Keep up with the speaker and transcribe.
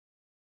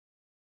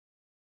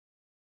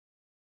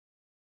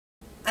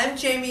I'm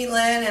Jamie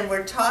Lynn, and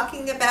we're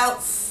talking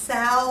about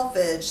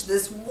SalvAGE,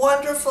 this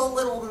wonderful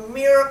little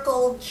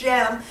miracle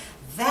gem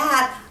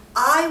that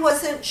I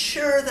wasn't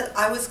sure that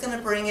I was going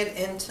to bring it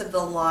into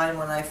the line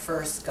when I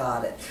first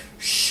got it.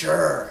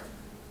 Sure,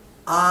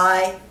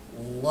 I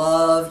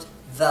loved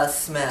the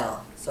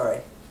smell. Sorry.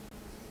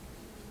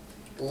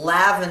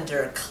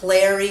 Lavender,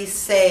 clary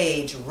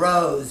sage,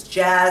 rose,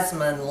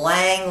 jasmine,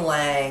 lang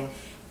lang,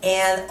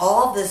 and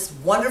all this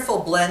wonderful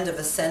blend of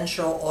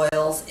essential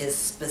oils is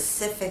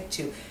specific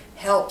to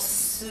help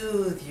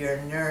soothe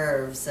your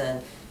nerves,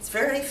 and it's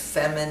very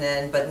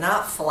feminine but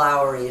not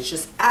flowery. It's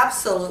just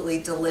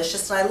absolutely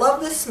delicious, and I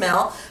love the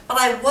smell, but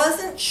I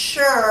wasn't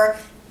sure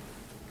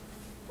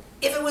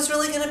if it was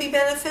really going to be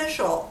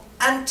beneficial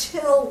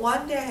until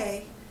one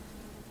day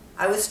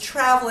I was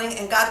traveling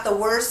and got the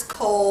worst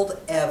cold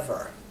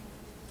ever.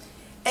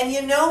 And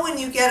you know when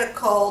you get a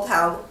cold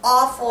how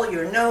awful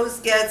your nose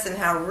gets and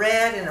how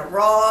red and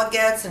raw it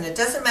gets, and it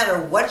doesn't matter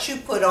what you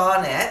put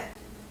on it.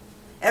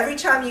 Every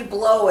time you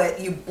blow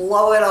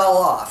it all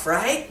off,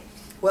 right?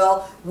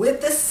 Well,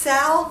 with the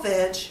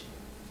SalvAGE,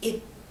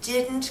 it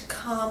didn't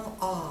come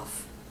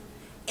off.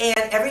 And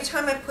every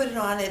time I put it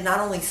on, it not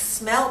only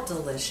smelled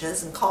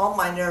delicious and calmed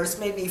my nerves,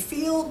 made me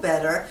feel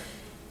better,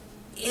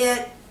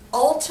 it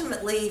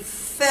ultimately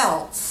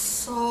felt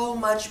so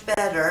much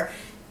better.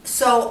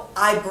 So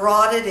I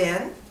brought it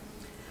in.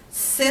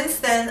 Since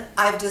then,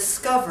 I've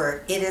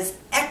discovered it is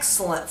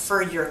excellent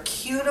for your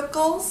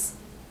cuticles.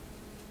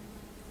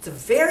 It's a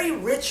very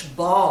rich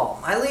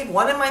balm. I leave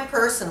one in my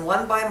purse and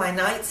one by my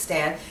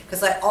nightstand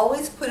because I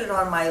always put it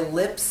on my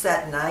lips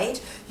at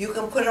night. You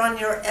can put it on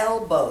your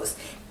elbows.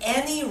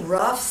 Any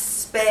rough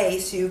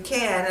space you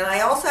can. And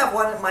I also have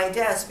one at my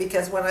desk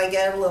because when I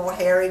get a little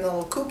hairy, a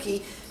little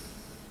kooky,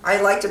 I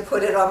like to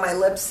put it on my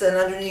lips and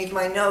underneath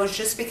my nose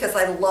just because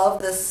I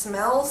love the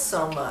smell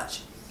so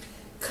much.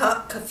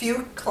 A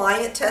few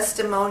client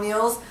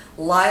testimonials.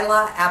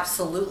 Lila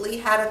absolutely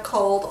had a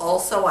cold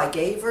also. I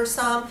gave her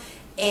some,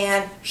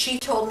 and she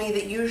told me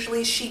that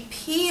usually she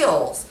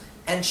peels,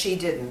 and she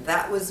didn't.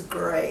 That was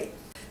great.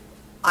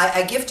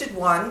 I gifted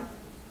one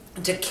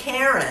to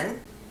Karen,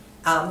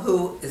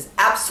 who is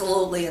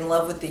absolutely in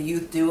love with the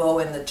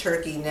YOUthDuo and the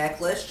turkey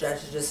necklace.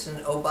 Just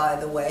an oh by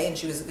the way, and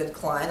she was a good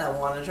client. I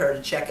wanted her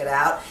to check it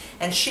out.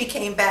 And she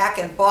came back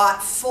and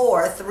bought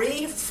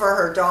 3 for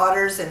her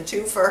daughters and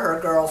 2 for her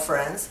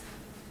girlfriends.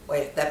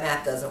 Wait, that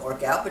math doesn't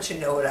work out, but you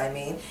know what I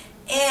mean.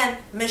 And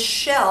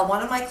Michelle,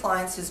 one of my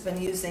clients who's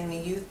been using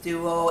the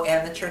YOUthDuo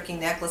and the turkey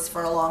necklace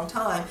for a long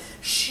time,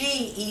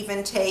 she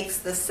even takes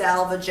the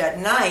SalvAGE at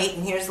night,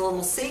 and here's a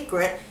little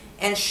secret,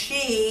 and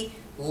she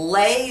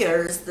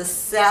layers the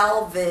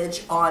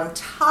SalvAGE on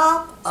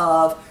top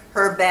of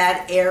her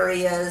bad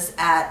areas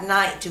at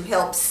night to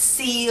help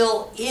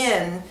seal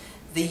in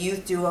the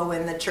YOUthDuo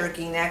and the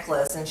turkey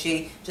necklace, and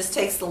she just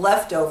takes the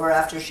leftover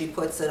after she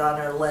puts it on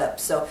her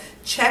lips. So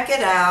check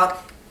it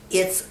out.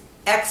 It's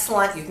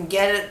excellent. You can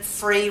get it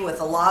free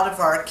with a lot of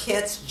our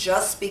kits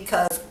just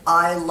because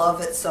I love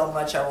it so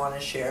much. I want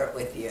to share it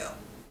with you.